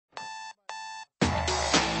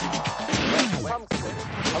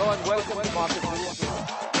Hello and welcome to Market News.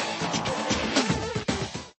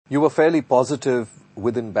 You were fairly positive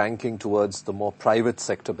within banking towards the more private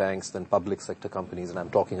sector banks than public sector companies, and I'm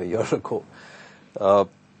talking a year ago.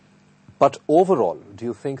 But overall, do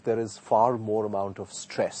you think there is far more amount of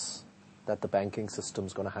stress that the banking system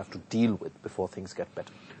is going to have to deal with before things get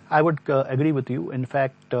better? I would agree with you. In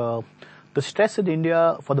fact, the stress in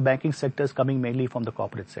India for the banking sector is coming mainly from the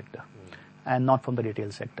corporate sector and not from the retail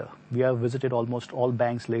sector. We have visited almost all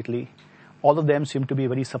banks lately. All of them seem to be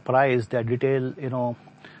very surprised that retail,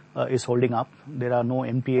 is holding up. There are no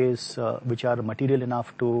NPAs which are material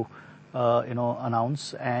enough to,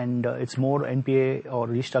 announce, and it's more NPA or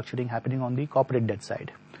restructuring happening on the corporate debt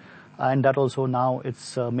side. And that also now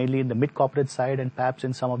it's mainly in the mid-corporate side and perhaps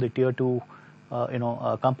in some of the tier 2,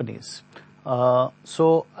 companies.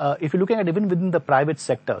 So if you're looking at even within the private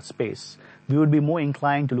sector space, we would be more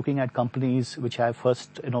inclined to looking at companies which have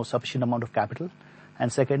first, sufficient amount of capital,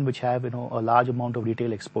 and second, which have, a large amount of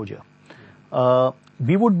retail exposure.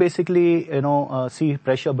 We would basically, see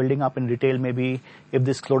pressure building up in retail maybe if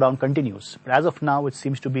this slowdown continues. But as of now, it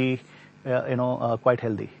seems to be, quite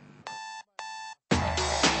healthy.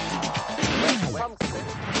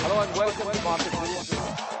 Hello and welcome to Market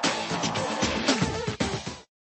News.